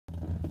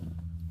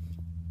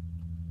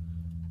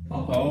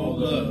all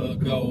the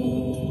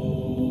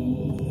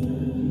gold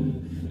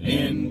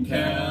in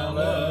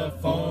California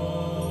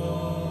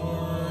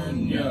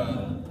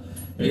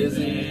is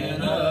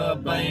in a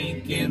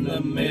bank in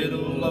the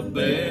middle of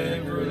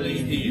Beverly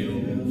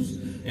Hills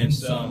in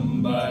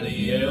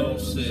somebody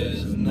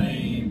else's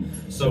name.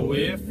 So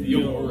if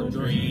you're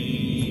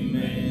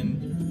dreaming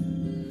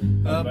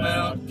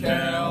about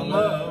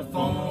California,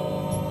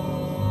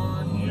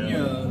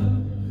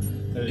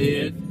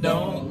 it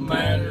don't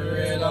matter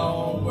at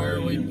all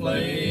where we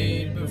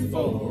played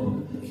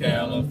before.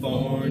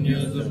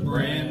 California's a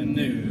brand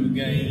new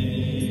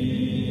game.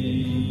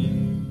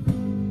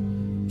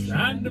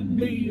 Trying to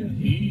be a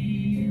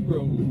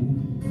hero,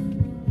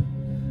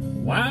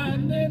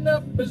 winding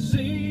up a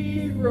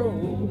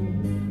zero,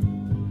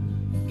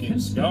 can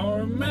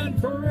scar a man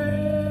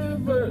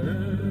forever,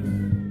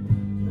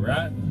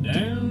 right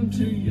down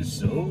to your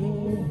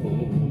soul.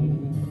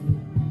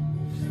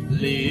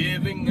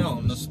 Living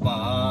on the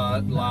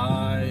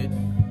spotlight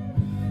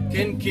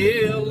can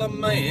kill a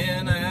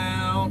man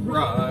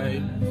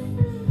outright,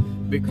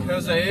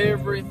 because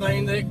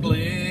everything that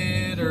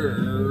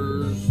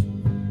glitters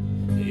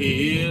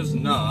is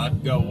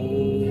not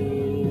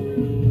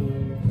gold.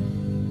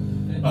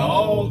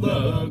 All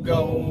the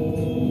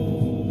gold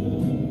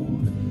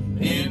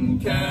in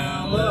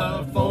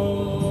California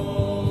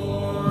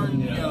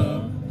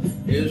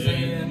is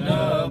in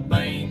a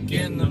bank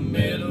in the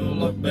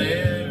middle of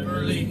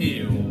Beverly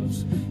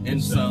Hills in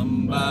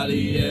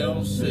somebody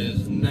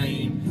else's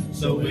name.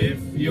 So if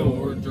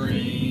you're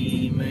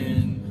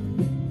dreaming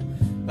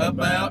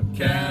about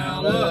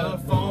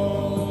California,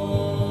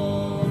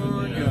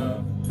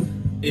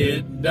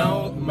 it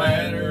don't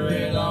matter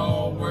at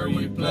all where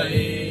we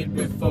played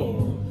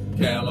before.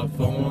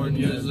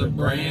 California's a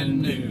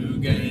brand new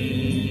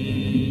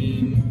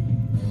game.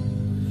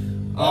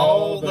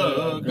 All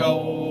the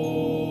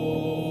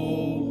gold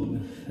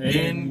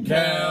in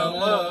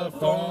California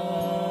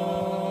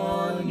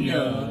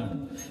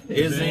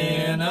is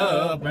in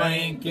a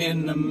bank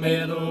in the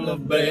middle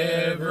of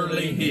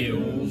Beverly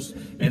Hills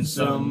in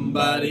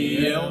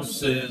somebody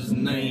else's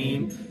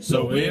name.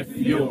 So if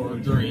you're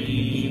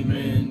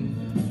dreaming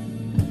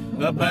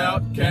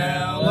about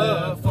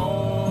California,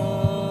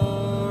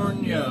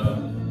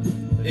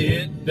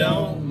 it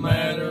don't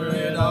matter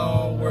at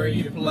all where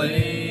you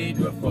played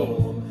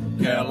before.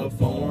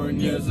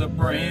 California's a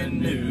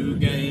brand new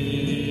game.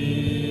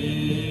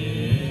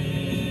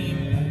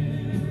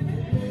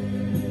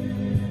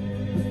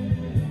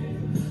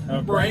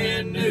 A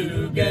brand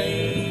new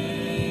game.